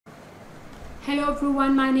Hello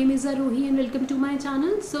everyone, my name is Arohi and welcome to my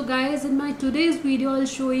channel. So guys, in my today's video I'll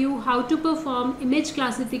show you how to perform image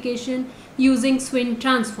classification using Swin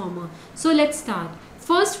Transformer. So let's start.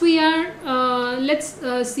 First we are let's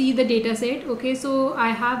see the dataset. Okay, so I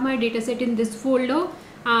have my dataset in this folder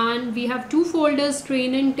and we have two folders,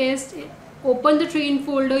 train and test. Open the train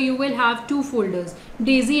folder, you will have two folders,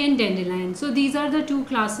 Daisy and Dandelion. So these are the two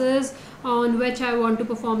classes on which I want to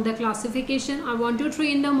perform the classification. I want to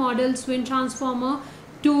train the model Swin Transformer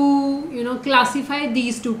to classify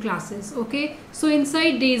these two classes. Okay, so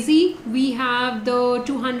inside Daisy we have the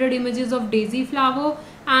 200 images of daisy flower,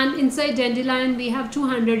 and inside Dandelion we have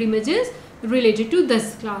 200 images related to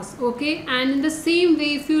this class. Okay, and in the same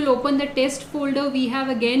way, if you will open the test folder, we have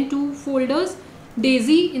again two folders,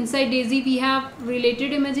 Daisy. Inside Daisy we have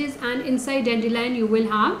related images, and inside Dandelion you will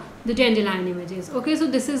have the Dandelion images. Okay, so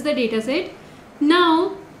this is the data set.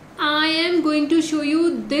 Now I am going to show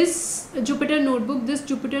you this Jupyter notebook. This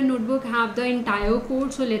Jupyter notebook have the entire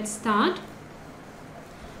code. So let's start.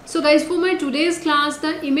 So guys, for my today's class,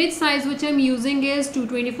 the image size which I'm using is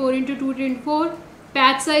 224 into 224.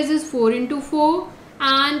 Patch size is 4 into 4,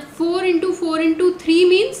 and 4 into 4 into 3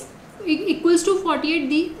 means equals to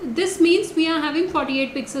 48. This means we are having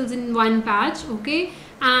 48 pixels in one patch. Okay,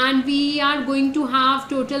 and we are going to have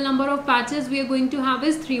total number of patches we are going to have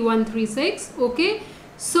is 3136. Okay,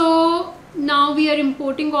 so now we are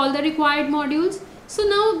importing all the required modules. So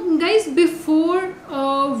now guys, before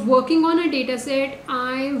working on a dataset,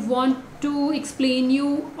 I want to explain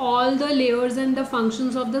you all the layers and the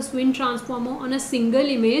functions of the Swin Transformer on a single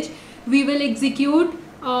image. We will execute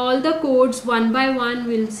all the codes one by one.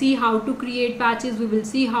 We'll see how to create patches, we will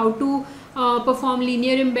see how to perform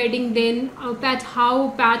linear embedding, then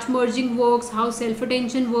how patch merging works, how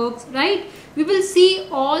self-attention works, right? We will see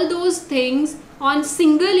all those things on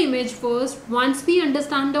single image first. Once we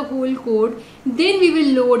understand the whole code, then we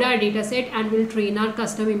will load our dataset and we'll train our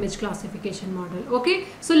custom image classification model. Okay,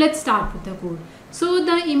 so let's start with the code. So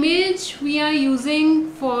the image we are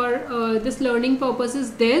using for this learning purpose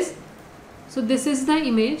is this. So this is the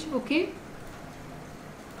image. Okay,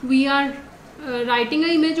 we are writing an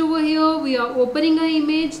image over here, we are opening an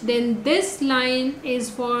image, then this line is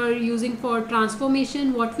for using for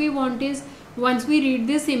transformation. What we want is, once we read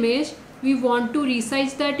this image, we want to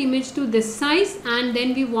resize that image to this size, and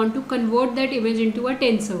then we want to convert that image into a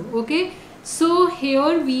tensor. Okay, so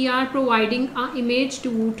here we are providing an image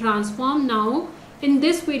to transform. Now in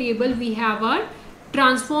this variable we have our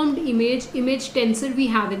transformed image tensor we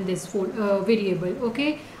have in this variable.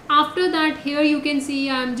 Okay, after that, here you can see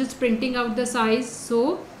I am just printing out the size.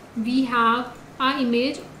 So we have our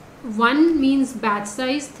image. 1 means batch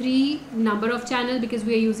size, 3 number of channel because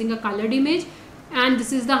we are using a colored image, and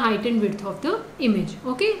this is the height and width of the image.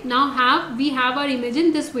 Okay, now we have our image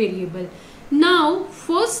in this variable. Now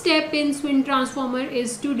first step in Swin Transformer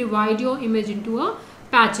is to divide your image into a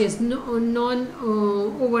patches, non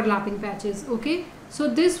overlapping patches. Okay, so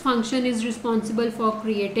this function is responsible for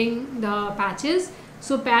creating the patches.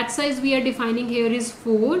 So patch size we are defining here is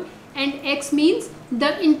 4, and x means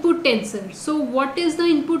the input tensor. So what is the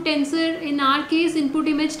input tensor? In our case, input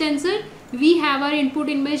image tensor. We have our input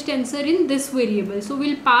image tensor in this variable, so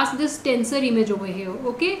we'll pass this tensor image over here.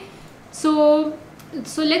 Okay, so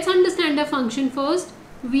let's understand the function first.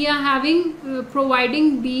 We are having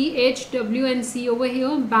providing b, h, w and c over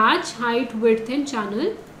here, batch, height, width and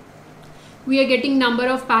channel. We are getting number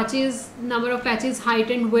of patches, height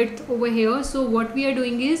and width over here. So what we are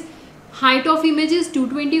doing is, height of image is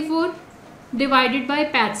 224 divided by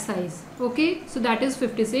patch size. Okay, so that is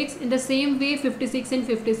 56. In the same way, 56 and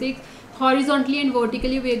 56, horizontally and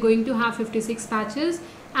vertically we are going to have 56 patches,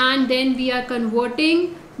 and then we are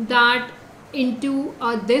converting that into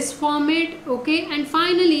this format. Okay, and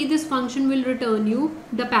finally this function will return you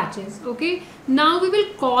the patches. Okay, now we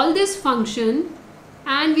will call this function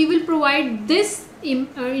and we will provide this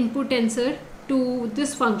input tensor to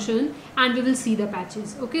this function, and we will see the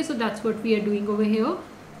patches. Okay, so that's what we are doing over here.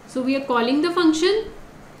 So we are calling the function.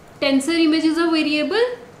 Tensor image is a variable.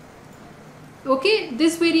 Okay,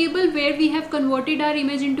 this variable where we have converted our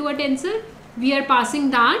image into a tensor, we are passing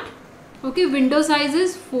that. Okay, window size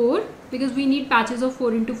is 4 because we need patches of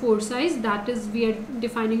 4 into 4 size. That is we are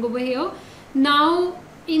defining over here. Now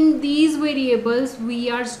in these variables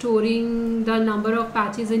we are storing the number of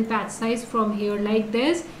patches in patch size from here like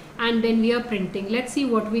this, and then we are printing. Let's see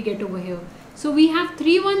what we get over here. So we have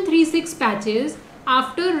 3136 patches.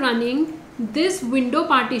 After running this window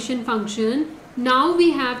partition function, now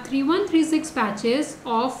we have 3136 patches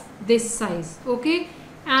of this size. Okay,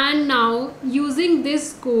 and now using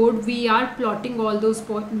this code we are plotting all those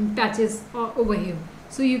patches over here.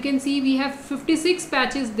 So you can see we have 56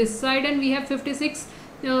 patches this side and we have 56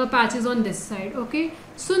 patches on this side. Okay,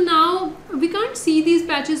 so now we can't see these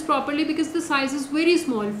patches properly because the size is very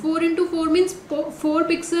small. 4 into 4 means 4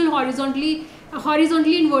 pixel horizontally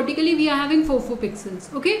and vertically we are having 4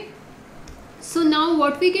 pixels. Okay, so now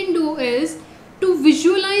what we can do is to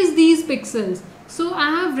visualize these pixels. So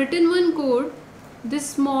I have written one code, this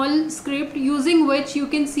small script, using which you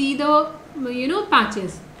can see the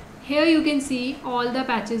patches. Here you can see all the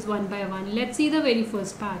patches one by one. Let's see the very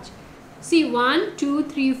first patch. See, 1 2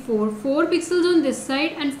 3 4 pixels on this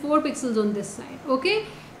side and 4 pixels on this side. Okay,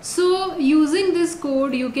 so using this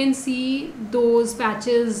code you can see those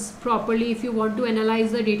patches properly. If you want to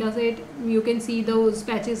analyze the data set, you can see those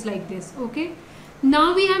patches like this. Okay,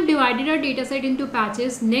 now we have divided our data set into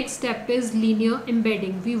patches. Next step is linear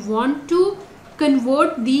embedding. We want to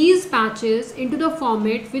convert these patches into the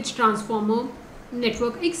format which transformer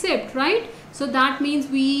network accept, right? So that means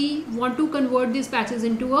we want to convert these patches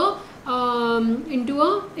into a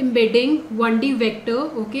embedding 1D vector.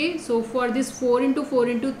 Okay, so for this 4 into 4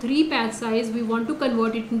 into 3 patch size, we want to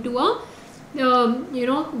convert it into a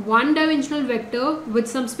one dimensional vector with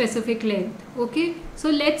some specific length. Okay, so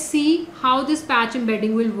let's see how this patch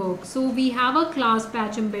embedding will work. So we have a class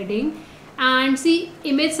patch embedding, and see,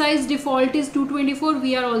 image size default is 224.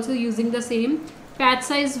 We are also using the same. Patch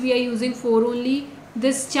size we are using 4 only.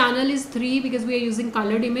 This channel is 3 because we are using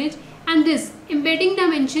colored image, and this embedding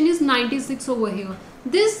dimension is 96 over here.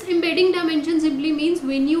 This embedding dimension simply means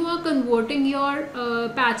when you are converting your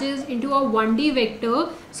patches into a 1D vector,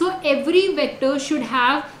 so every vector should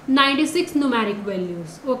have 96 numeric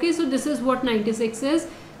values. Okay, so this is what 96 is.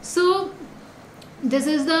 So this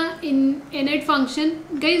is the init function,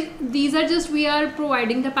 guys. These are just, we are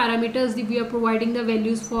providing the parameters, we are providing the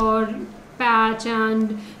values for patch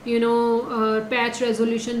and patch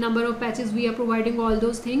resolution, number of patches, we are providing all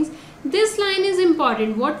those things. This line is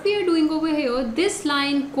important. What we are doing over here, this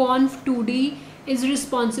line conf 2D is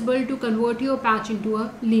responsible to convert your patch into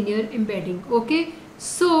a linear embedding. Okay,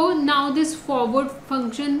 so now this forward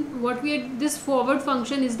function, this forward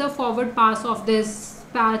function is the forward pass of this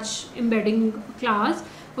patch embedding class.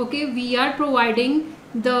 Okay, we are providing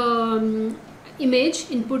the image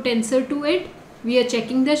input tensor to it, we are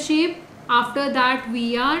checking the shape. After that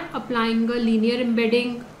we are applying a linear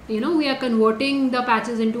embedding, we are converting the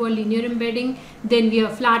patches into a linear embedding, then we are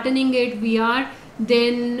flattening it, we are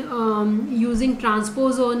then using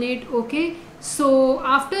transpose on it. Okay, so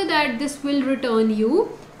after that this will return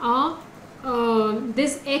you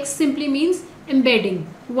this X simply means embedding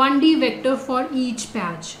 1D vector for each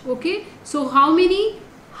patch. Okay, so how many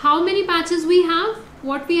patches we have,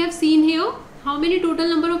 what we have seen here, how many total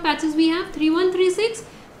number of patches we have, 3136.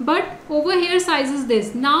 But over here size is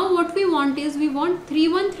this. Now what we want is, we want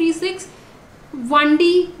 3136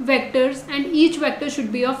 1D vectors, and each vector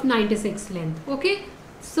should be of 96 length. Okay,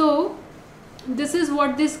 so this is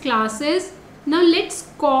what this class is. Now let's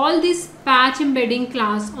call this patch embedding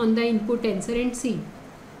class on the input tensor and see.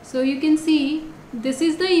 So you can see this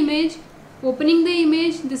is the image, opening the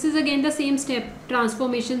image, this is again the same step,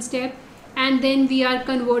 transformation step, and then we are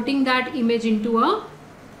converting that image into a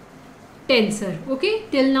tensor. Okay,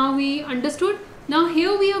 till now we understood. Now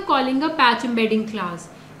here we are calling a patch embedding class,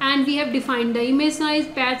 and we have defined the image size,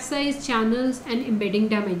 patch size, channels, and embedding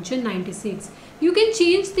dimension 96. You can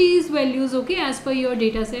change these values, okay, as per your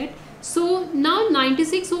data set. So now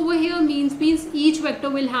 96 over here means each vector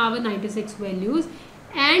will have a 96 values,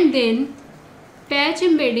 and then patch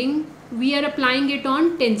embedding we are applying it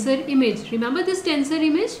on tensor image. Remember this tensor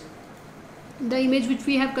image, the image which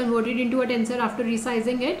we have converted into a tensor after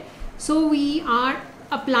resizing it. So we are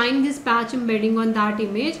applying this patch embedding on that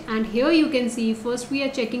image, and here you can see first we are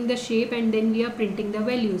checking the shape and then we are printing the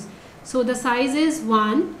values. So the size is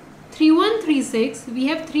 3136. We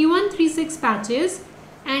have 3136 patches,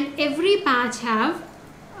 and every patch have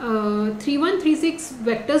 3136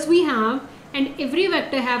 vectors we have, and every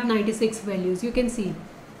vector have 96 values. You can see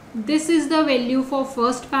this is the value for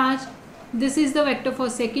first patch, this is the vector for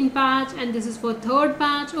second patch, and this is for third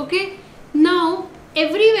patch. Okay, now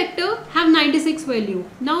every vector have 96 value.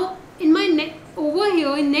 Now in my over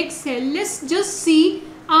here in next cell, let's just see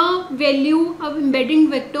a value of embedding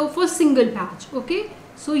vector for single patch. Okay,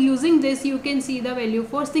 so using this you can see the value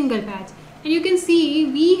for single patch, and you can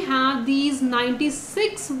see we have these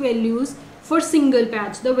 96 values for single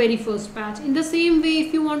patch, the very first patch. In the same way,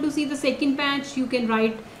 if you want to see the second patch, you can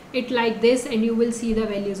write it like this and you will see the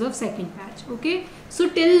values of second patch. Okay, so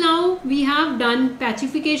till now we have done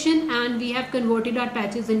patchification and we have converted our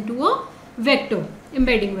patches into a vector,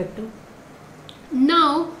 embedding vector.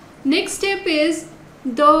 Now next step is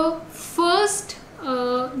the first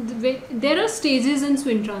there are stages in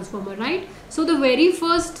Swin Transformer, right? So the very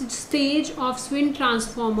first stage of Swin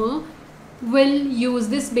Transformer will use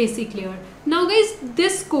this basic layer. Now guys,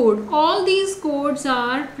 this code, all these codes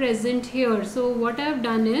are present here. So what I have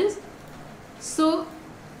done is, so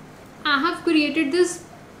I have created this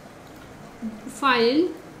file.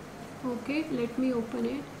 Okay, let me open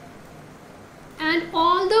it. And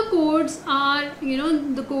all the codes are,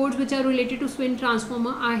 the codes which are related to Swin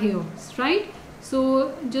Transformer are here, right?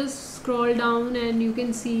 So just scroll down and you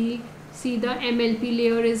can see the MLP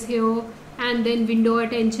layer is here, and then window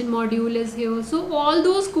attention module is here. So all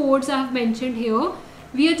those codes I have mentioned here,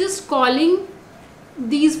 we are just calling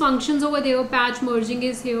these functions over there. Patch merging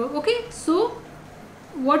is here. Okay, so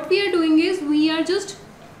what we are doing is, we are just,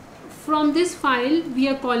 from this file we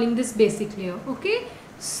are calling this basic layer. Okay,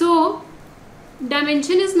 so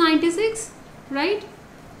dimension is 96, right?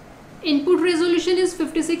 Input resolution is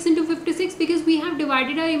 56 into 56 because we have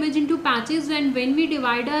divided our image into patches, and when we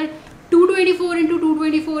divide our 224 into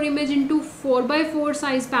 224 image into 4x4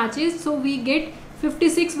 size patches, so we get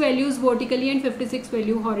 56 values vertically and 56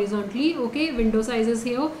 value horizontally. Okay, window size is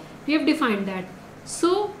here, we have defined that.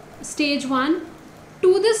 So stage 1,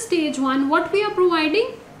 to this stage 1, what we are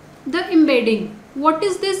providing? The embedding. What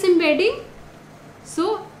is this embedding?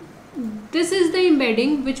 So this is the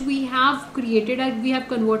embedding which we have created, and we have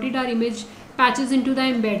converted our image patches into the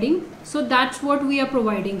embedding. So that's what we are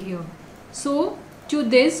providing here. So to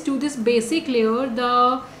this basic layer,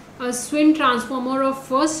 the Swin Transformer of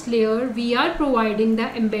first layer, we are providing the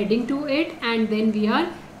embedding to it, and then we are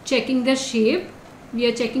checking the shape. We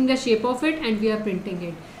are checking the shape of it and we are printing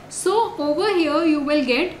it. So over here you will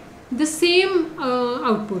get the same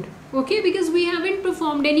output. Okay, because we haven't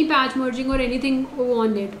performed any patch merging or anything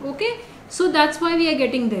on it. Okay, so that's why we are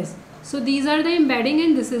getting this. So these are the embedding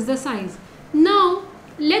and this is the size. Now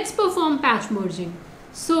let's perform patch merging.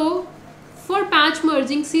 So for patch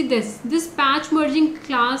merging, see this patch merging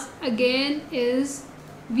class again is,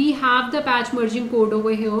 we have the patch merging code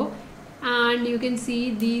over here, and you can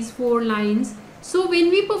see these 4 lines. So when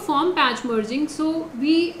we perform patch merging, so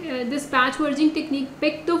we this patch merging technique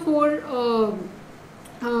pick the 4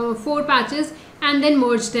 patches and then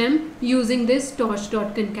merge them using this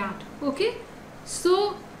torch.concat. Okay,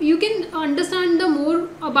 so you can understand the more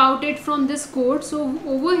about it from this code. So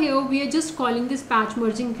over here we are just calling this patch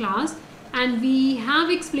merging class, and we have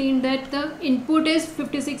explained that the input is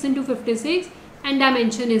 56 into 56 and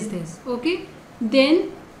dimension is this. Okay,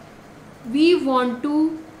 then we want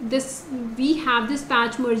to we have this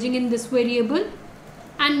patch merging in this variable,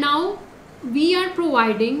 and now we are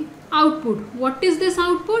providing output. What is this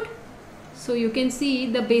output? So you can see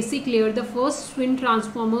the basic layer, the first Swin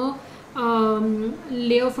Transformer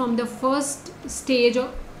layer from the first stage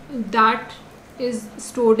that is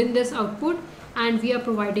stored in this output, and we are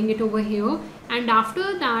providing it over here. And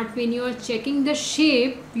after that, when you are checking the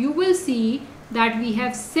shape, you will see that we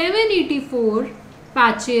have 784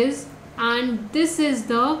 patches, and this is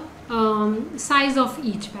the size of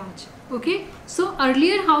each patch. Okay, so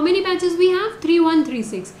earlier how many patches we have?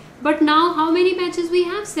 3136, but now how many patches we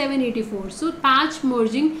have? 784. So patch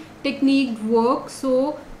merging technique works.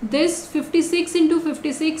 So this 56 into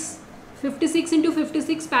 56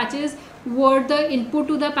 patches were the input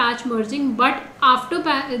to the patch merging, but after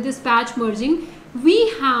this patch merging we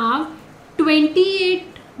have 28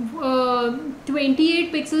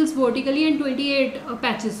 pixels vertically and 28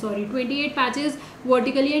 patches, 28 patches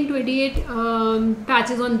vertically and 28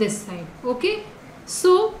 patches on this side. Okay,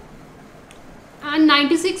 so and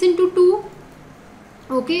 96 into 2.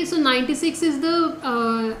 Okay, so 96 is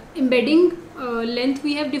the embedding length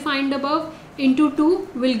we have defined above, into 2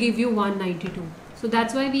 will give you 192. So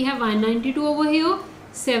that's why we have 192 over here,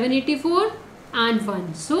 784 and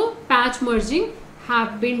 1. So patch merging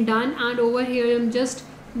have been done, and over here I'm just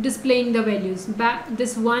displaying the values.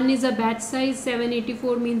 This 1 is a batch size,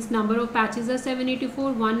 784 means number of patches are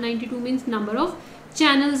 784, 192 means number of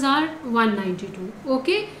channels are 192.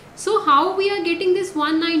 Okay, so how we are getting this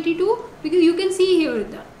 192? Because you can see here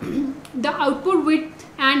the output width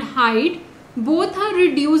and height both are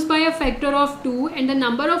reduced by a factor of 2, and the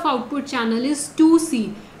number of output channel is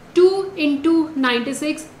 2c. 2 into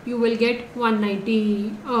 96, you will get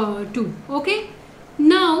 192. Okay,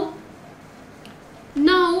 now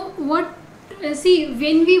what, see,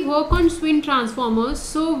 when we work on Swin Transformers,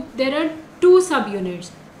 so there are 2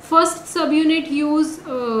 subunits. First subunit use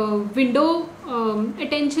window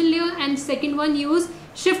attention layer, and second one use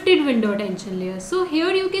shifted window attention layer. So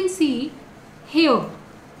here you can see, here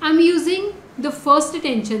I'm using the first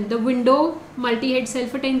attention, the window multi-head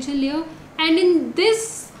self attention layer, and in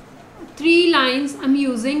this 3 lines I'm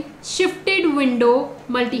using shifted window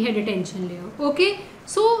multi-head attention layer. Okay,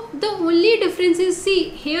 so the only difference is, see,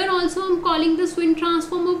 here also I'm calling the Swin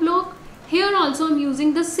Transformer block, here also I'm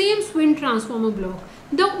using the same Swin Transformer block.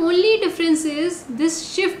 The only difference is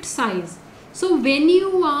this shift size. So when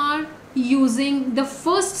you are using the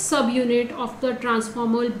first subunit of the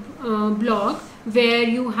transformer block, where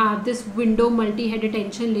you have this window multi-head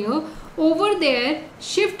attention layer, over there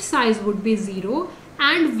shift size would be 0,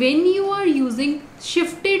 and when you are using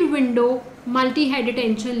shifted window multi-head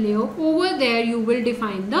attention layer, over there you will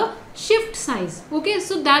define the shift size. Okay,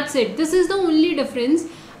 so that's it. This is the only difference.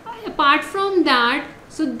 Apart from that,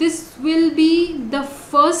 so this will be the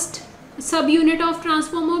first subunit of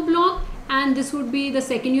transformer block, and this would be the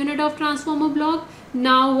second unit of transformer block.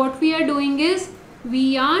 Now what we are doing is,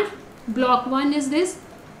 we are, block 1 is this,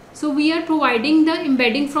 so we are providing the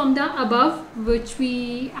embedding from the above, which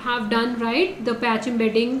we have done, right? The patch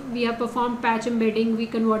embedding, we have performed patch embedding, we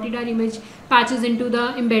converted our image patches into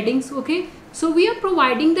the embeddings. Okay, so we are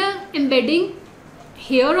providing the embedding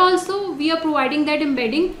here also, we are providing that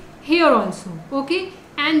embedding here also. Okay,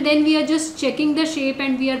 and then we are just checking the shape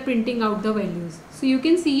and we are printing out the values. So you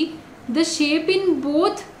can see the shape in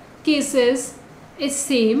both cases is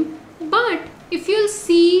same, but if you'll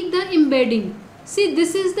see the embedding, see,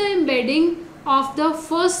 this is the embedding of the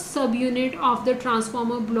first subunit of the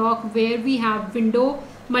transformer block, where we have window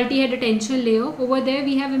multi-head attention layer. Over there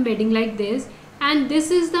we have embedding like this, and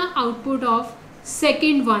this is the output of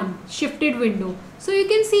second one, shifted window. So you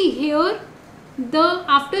can see here, the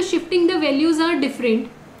after shifting the values are different.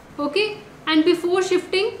 Okay, and before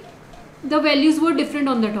shifting the values were different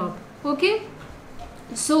on the top. Okay,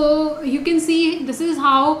 so you can see this is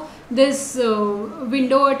how this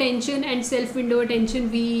window attention and self window attention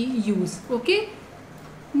we use. Okay,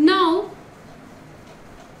 now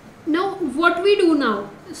what we do now,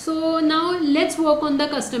 so now let's work on the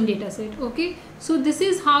custom dataset. Okay, so this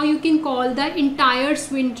is how you can call the entire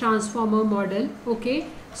Swin Transformer model. Okay,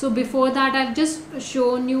 so before that I've just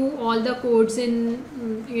shown you all the codes in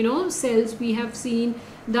cells. We have seen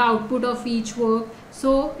the output of each work.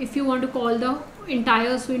 So if you want to call the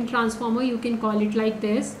entire Swin Transformer, you can call it like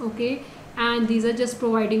this. Okay, and these are just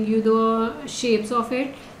providing you the shapes of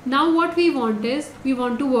it. Now what we want is, we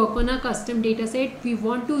want to work on a custom dataset. We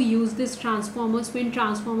want to use this transformer, Swin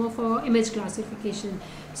Transformer, for image classification.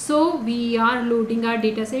 So we are loading our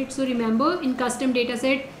dataset. So remember, in custom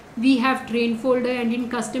dataset we have train folder, and in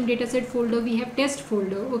custom dataset folder we have test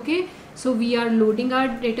folder. Okay, so we are loading our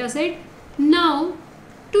dataset. Now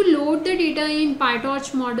to load the data in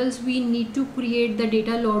PyTorch models, we need to create the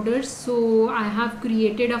data loaders. So I have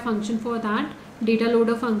created a function for that, data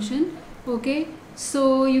loader function. Okay,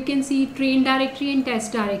 so you can see train directory and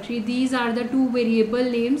test directory. These are the two variable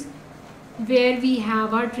names where we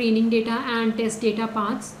have our training data and test data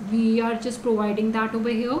paths. We are just providing that over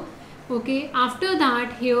here. Okay, after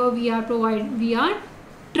that, here we are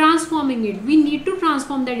transforming it. We need to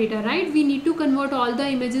transform the data, right? We need to convert all the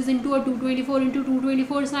images into a 224 into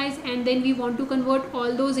 224 size, and then we want to convert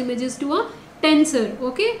all those images to a tensor.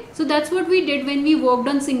 Okay, so that's what we did when we worked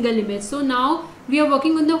on single image. So now we are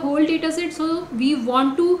working on the whole dataset. So we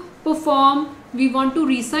want to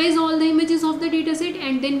resize all the images of the dataset,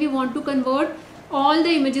 and then we want to convert all the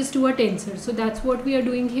images to a tensor. So that's what we are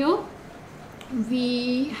doing here.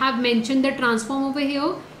 We have mentioned the transform over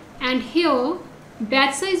here, and here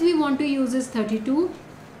batch size we want to use is 32,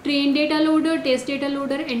 train data loader, test data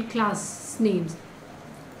loader, and class names.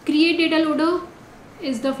 Create data loader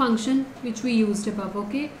is the function which we used above.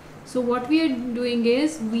 Okay, so what we are doing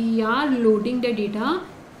is, we are loading the data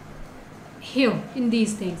here in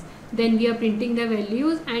these things, then we are printing the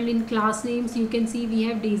values, and in class names you can see we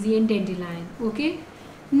have daisy and dandelion. Okay,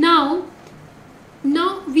 now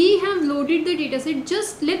we have loaded the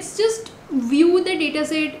dataset. Let's just view the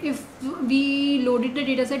dataset, if we loaded the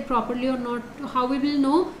dataset properly or not. How we will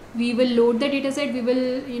know? We will load the dataset, we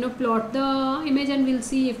will plot the image, and we'll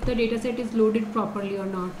see if the dataset is loaded properly or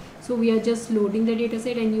not. So we are just loading the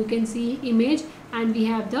dataset, and you can see image, and we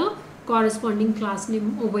have the corresponding class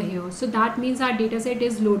name over here. So that means our dataset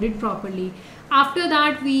is loaded properly. After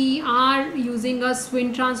that, we are using a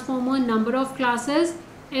Swin Transformer. Number of classes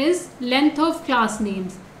is length of class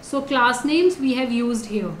names. So class names we have used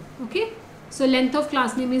here. Okay, so length of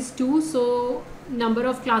class name is 2, so number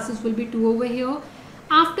of classes will be 2 over here.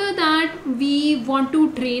 After that, we want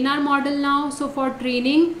to train our model now. So for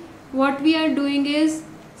training, what we are doing is,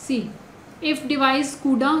 see, if device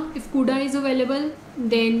CUDA, if CUDA is available,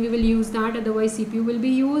 then we will use that, otherwise CPU will be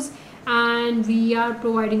used, and we are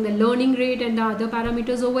providing the learning rate and the other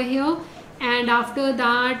parameters over here. And after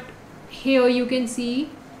that, here you can see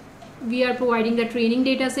we are providing the training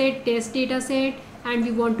data set, test data set, and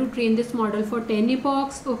we want to train this model for 10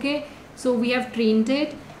 epochs. Okay, so we have trained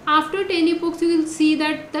it. After 10 epochs, you will see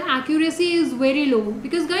that the accuracy is very low,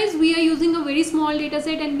 because guys, we are using a very small data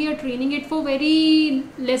set and we are training it for very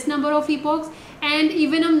less number of epochs, and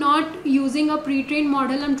even I'm not using a pre-trained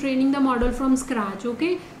model, I'm training the model from scratch.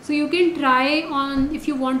 Okay, so you can try on, if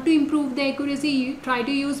you want to improve the accuracy, you try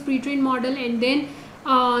to use pre-trained model and then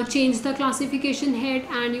change the classification head,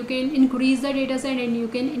 and you can increase the data set and you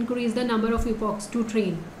can increase the number of epochs to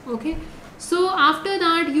train. Okay, so after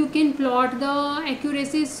that you can plot the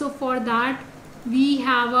accuracies. So for that we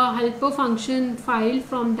have a helper function file,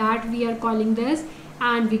 from that we are calling this,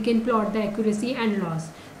 and we can plot the accuracy and loss.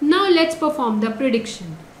 Now let's perform the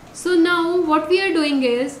prediction. So now what we are doing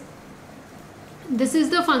is, this is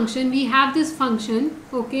the function, we have this function.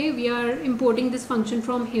 Okay, we are importing this function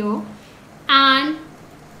from here, and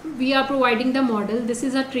we are providing the model. This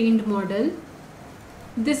is a trained model.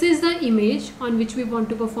 This is the image on which we want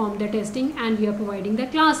to perform the testing, and we are providing the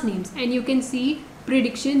class names, and you can see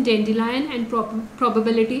prediction dandelion and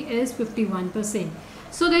probability is 51%.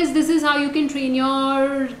 So guys, this is how you can train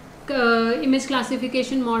your image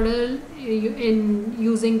classification model in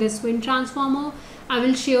using the Swin Transformer. I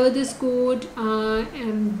will share this code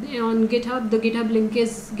on GitHub. The GitHub link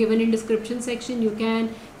is given in description section. You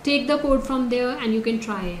can take the code from there and you can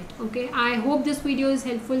try it. Okay, I hope this video is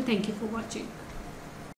helpful. Thank you for watching.